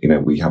 And,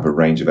 we have a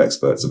range of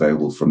experts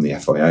available from the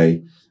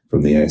FIA,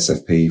 from the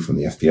ASFP, from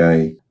the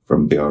FPA,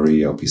 from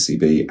BRE,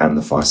 LPCB, and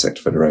the Fire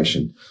Sector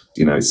Federation.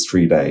 It's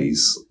 3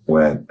 days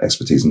where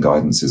expertise and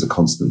guidance is a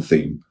constant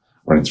theme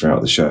running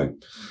throughout the show.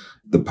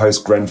 The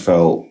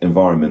post-Grenfell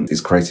environment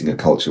is creating a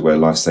culture where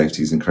life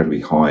safety is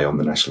incredibly high on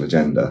the national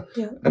agenda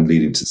and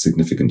leading to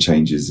significant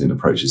changes in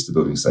approaches to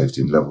building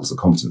safety and levels of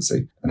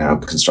competency and how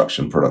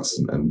construction products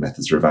and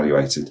methods are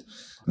evaluated.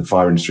 The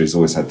fire industry has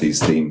always had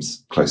these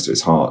themes close to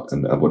its heart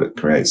and what it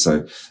creates.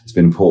 So it's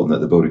been important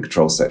that the building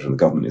control sector and the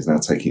government is now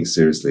taking it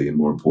seriously and,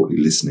 more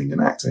importantly, listening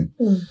and acting.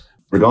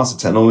 Regards to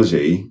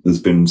technology,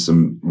 there's been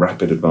some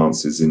rapid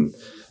advances in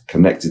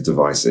connected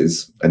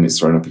devices, and it's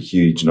thrown up a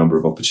huge number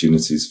of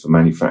opportunities for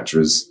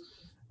manufacturers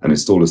and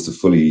installers to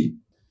fully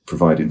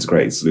provide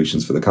integrated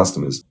solutions for the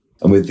customers.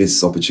 And with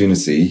this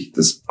opportunity,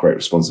 there's great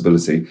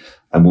responsibility,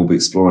 and we'll be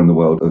exploring the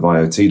world of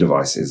IoT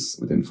devices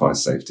within fire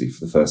safety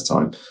for the first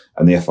time.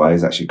 And the FIA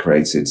has actually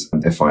created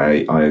an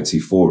FIA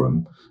IoT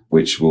forum,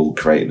 which will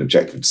create an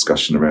objective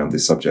discussion around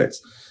this subject.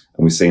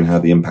 And we've seen how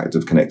the impact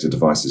of connected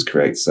devices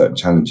creates certain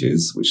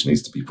challenges, which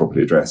needs to be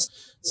properly addressed.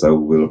 So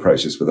we'll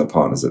approach this with our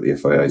partners at the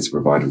FIA to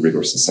provide a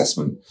rigorous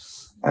assessment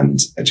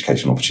and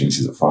educational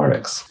opportunities at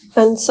FireX.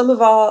 And some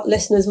of our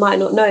listeners might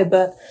not know,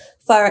 but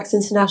FireX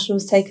International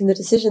has taken the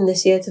decision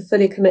this year to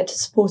fully commit to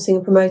supporting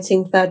and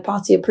promoting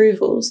third-party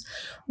approvals.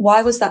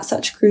 Why was that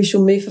such a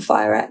crucial move for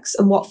FireX,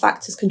 and what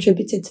factors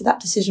contributed to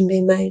that decision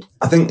being made?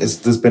 I think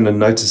there's been a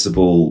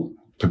noticeable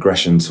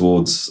progression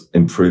towards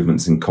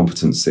improvements in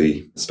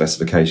competency,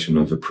 specification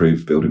of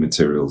approved building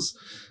materials.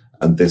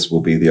 And this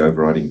will be the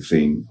overriding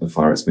theme of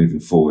FireX moving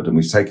forward. And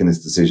we've taken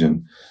this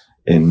decision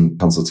in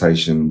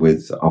consultation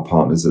with our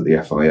partners at the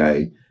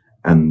FIA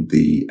and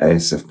the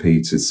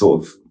ASFP to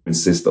sort of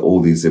insist that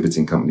all the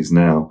exhibiting companies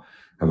now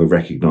have a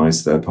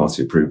recognised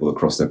third-party approval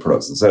across their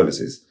products and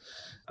services.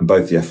 And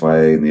both the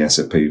FIA and the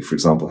ASFP, for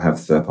example, have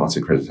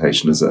third-party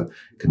accreditation as a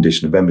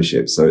condition of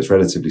membership. So it's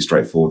relatively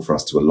straightforward for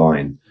us to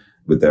align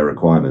with their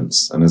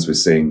requirements. And as we're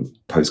seeing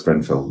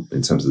post-Grenfell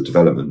in terms of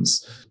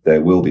developments,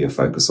 there will be a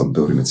focus on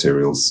building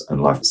materials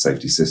and life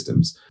safety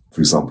systems.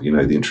 For example,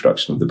 the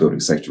introduction of the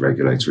building safety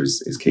regulator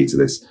is key to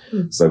this.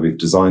 So we've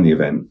designed the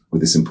event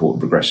with this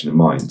important progression in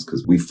mind,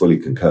 because we fully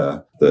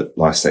concur that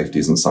life safety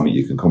isn't something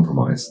you can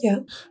compromise.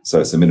 So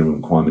it's a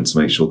minimum requirement to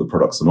make sure the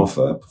products on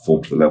offer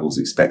perform to the levels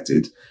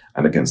expected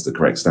and against the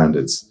correct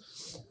standards.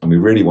 And we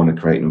really want to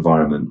create an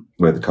environment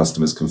where the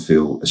customers can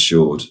feel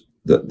assured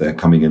that they're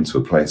coming into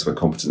a place where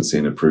competency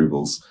and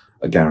approvals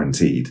are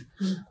guaranteed.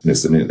 And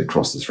it's the minute they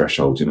cross the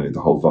threshold,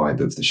 the whole vibe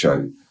of the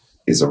show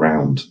is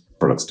around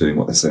products doing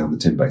what they say on the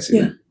tin,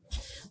 basically.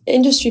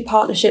 Industry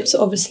partnerships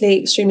are obviously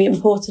extremely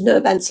important at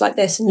events like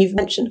this, and you've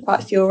mentioned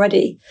quite a few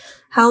already.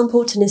 How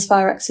important is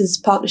FireX's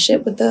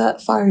partnership with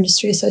the Fire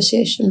Industry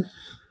Association?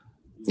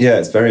 Yeah,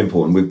 it's very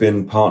important. We've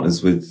been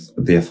partners with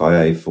the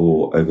FIA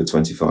for over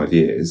 25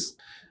 years,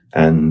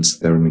 and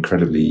they're an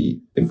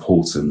incredibly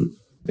important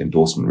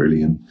endorsement,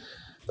 really, and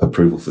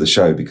approval for the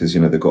show, because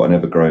they've got an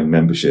ever-growing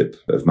membership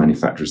of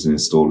manufacturers and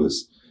installers,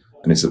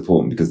 and it's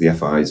important because the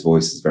FIA's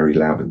voice is very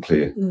loud and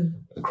clear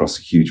across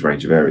a huge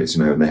range of areas,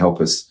 and they help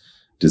us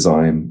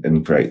design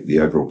and create the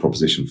overall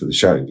proposition for the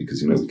show,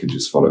 because we can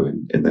just follow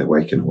in their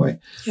wake in a way.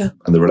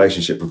 And the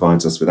relationship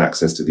provides us with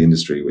access to the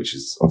industry, which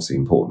is obviously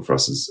important for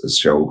us as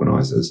show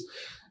organisers,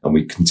 and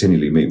we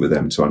continually meet with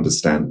them to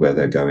understand where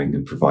they're going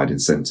and provide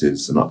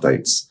incentives and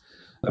updates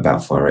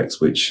about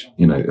FireX, which,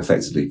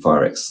 effectively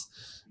FireX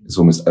is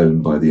almost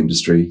owned by the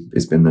industry.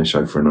 It's been their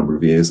show for a number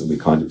of years, and we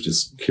kind of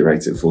just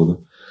curate it for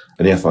them.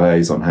 And the FIA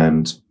is on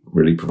hand,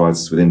 really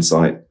provides us with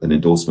insight and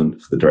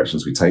endorsement for the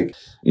directions we take.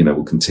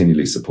 We'll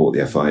continually support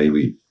the FIA.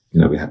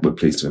 We're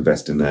pleased to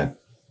invest in their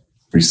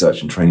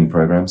research and training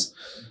programs.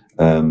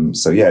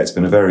 It's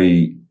been a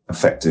very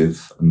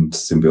effective and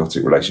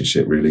symbiotic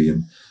relationship, really.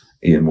 And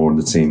Ian Moore and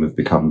the team have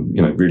become,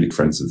 really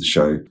friends of the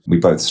show. We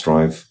both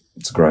strive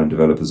to grow and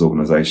develop as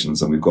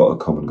organisations, and we've got a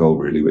common goal,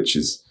 really, which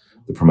is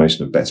the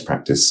promotion of best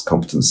practice,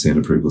 competency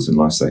and approvals in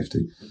life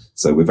safety.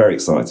 So we're very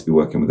excited to be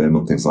working with them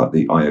on things like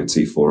the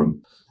IoT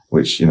forum,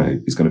 which,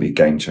 is going to be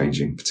game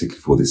changing, particularly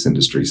for this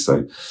industry.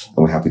 And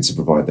we're happy to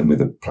provide them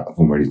with a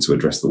platform ready to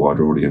address the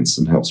wider audience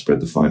and help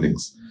spread the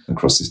findings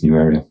across this new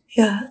area.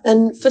 Yeah.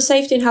 And for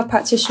safety and health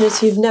practitioners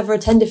who've never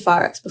attended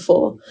FireX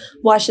before,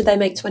 why should they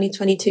make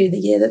 2022 the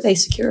year that they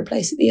secure a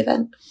place at the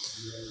event?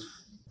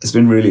 It's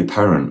been really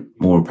apparent,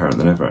 more apparent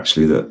than ever,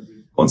 actually, that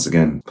once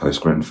again,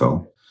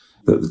 post-Grenfell,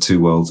 that the two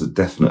worlds are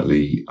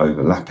definitely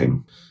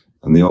overlapping.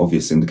 And the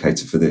obvious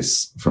indicator for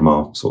this, from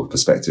our sort of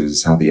perspective,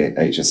 is how the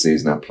HSE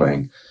is now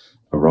playing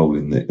a role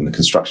in the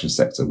construction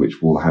sector,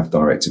 which will have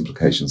direct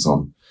implications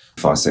on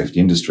the fire safety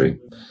industry.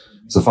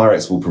 So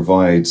FireX will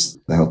provide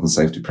the health and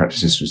safety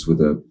practitioners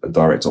with a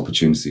direct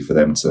opportunity for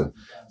them to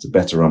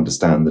better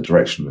understand the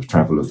direction of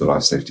travel of the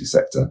life safety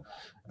sector,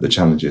 the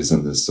challenges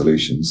and the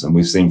solutions. And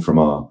we've seen from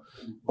our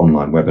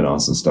online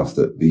webinars and stuff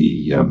that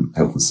the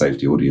health and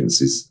safety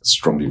audience is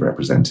strongly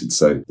represented.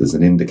 So there's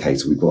an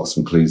indicator. We've got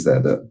some clues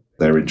there that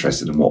they're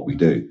interested in what we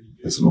do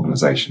as an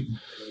organisation.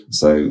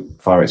 So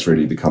FireX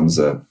really becomes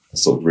a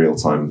sort of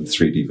real-time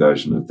 3D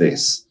version of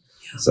this.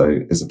 So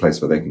it's a place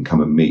where they can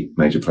come and meet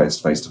major players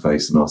face to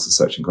face and ask the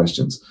searching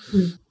questions.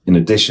 In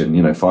addition,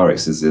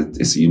 FireX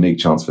is a unique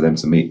chance for them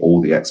to meet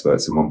all the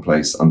experts in one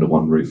place under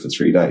one roof for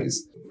 3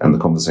 days. And the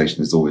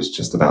conversation is always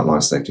just about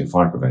life safety and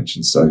fire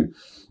prevention. So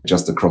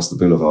just across the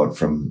boulevard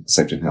from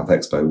Safety and Health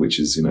Expo, which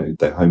is,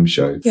 their home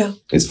show,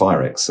 is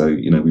FireX. So,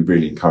 we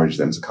really encourage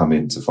them to come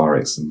into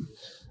FireX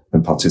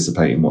and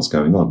participate in what's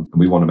going on. And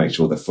we want to make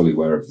sure they're fully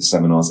aware of the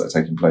seminars that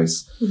are taking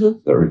place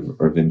that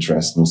are of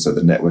interest, and also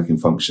the networking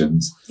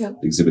functions, the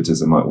exhibitors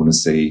they might want to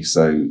see.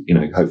 So,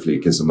 hopefully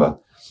it gives them a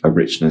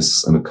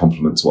richness and a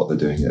complement to what they're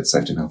doing at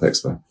Safety and Health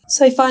Expo.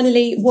 So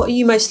finally, what are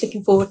you most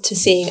looking forward to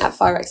seeing at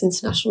FireX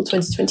International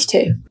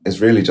 2022? It's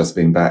really just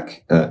being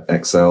back at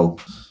Excel.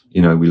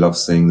 We love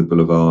seeing the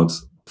boulevard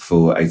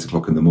for 8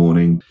 o'clock in the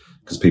morning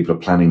because people are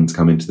planning to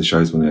come into the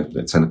shows when they're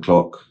at 10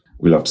 o'clock.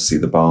 We love to see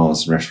the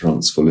bars and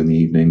restaurants full in the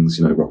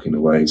evenings, rocking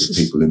away with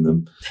people in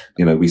them.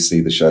 We see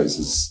the shows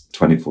as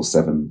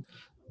 24/7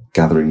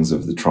 gatherings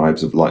of the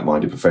tribes of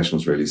like-minded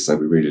professionals, really. So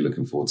we're really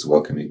looking forward to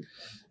welcoming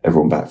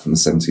everyone back from the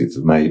 17th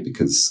of May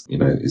because,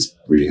 it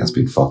really has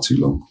been far too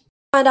long.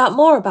 Find out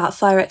more about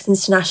FireX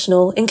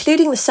International,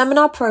 including the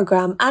seminar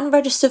programme, and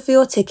register for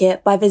your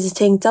ticket by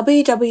visiting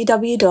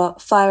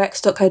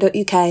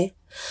www.firex.co.uk.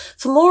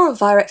 For more on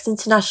FireX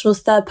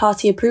International's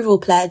third-party approval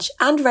pledge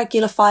and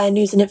regular fire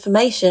news and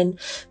information,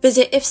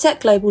 visit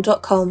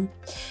ifsetglobal.com.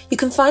 You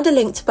can find a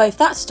link to both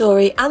that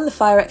story and the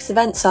FireX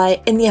event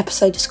site in the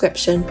episode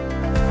description.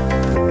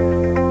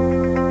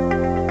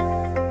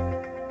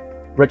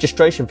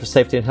 Registration for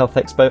Safety and Health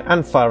Expo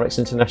and FireX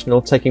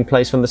International, taking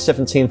place from the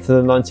 17th to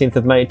the 19th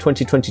of May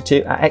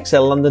 2022 at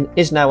XL London,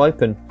 is now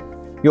open.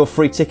 Your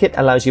free ticket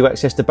allows you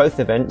access to both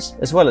events,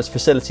 as well as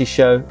Facilities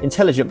Show,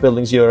 Intelligent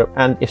Buildings Europe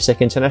and IFSEC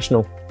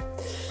International.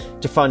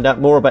 To find out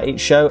more about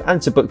each show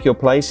and to book your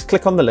place,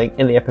 click on the link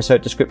in the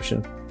episode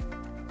description.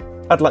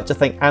 I'd like to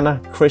thank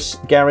Anna, Chris,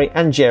 Gary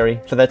and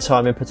Jerry for their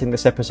time in putting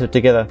this episode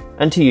together,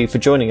 and to you for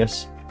joining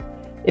us.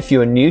 If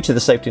you are new to the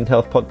Safety and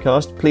Health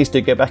podcast, please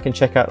do go back and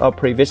check out our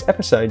previous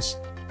episodes.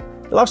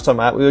 The last time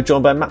out, we were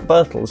joined by Matt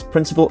Birtles,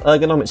 Principal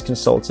Ergonomics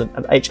Consultant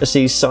at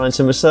HSE's Science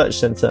and Research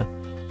Centre,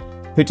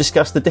 who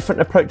discussed the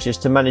different approaches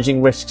to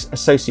managing risks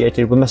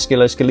associated with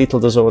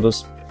musculoskeletal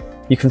disorders.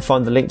 You can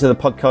find the link to the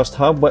podcast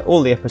hub where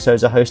all the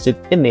episodes are hosted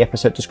in the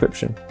episode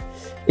description.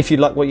 If you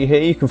like what you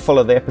hear, you can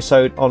follow the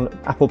episode on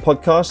Apple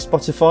Podcasts,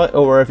 Spotify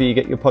or wherever you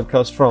get your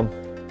podcasts from.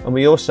 And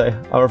we also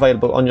are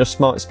available on your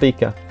smart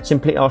speaker.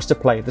 Simply ask to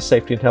play the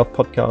Safety and Health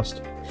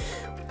podcast.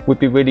 We'd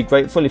be really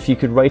grateful if you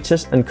could rate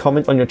us and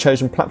comment on your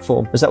chosen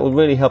platform, as that will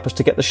really help us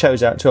to get the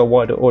shows out to a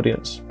wider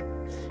audience.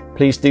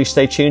 Please do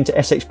stay tuned to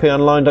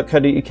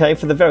shponline.co.uk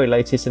for the very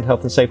latest in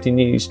health and safety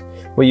news,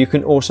 where you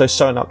can also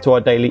sign up to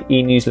our daily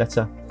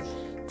e-newsletter.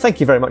 Thank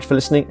you very much for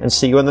listening and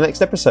see you on the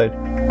next episode.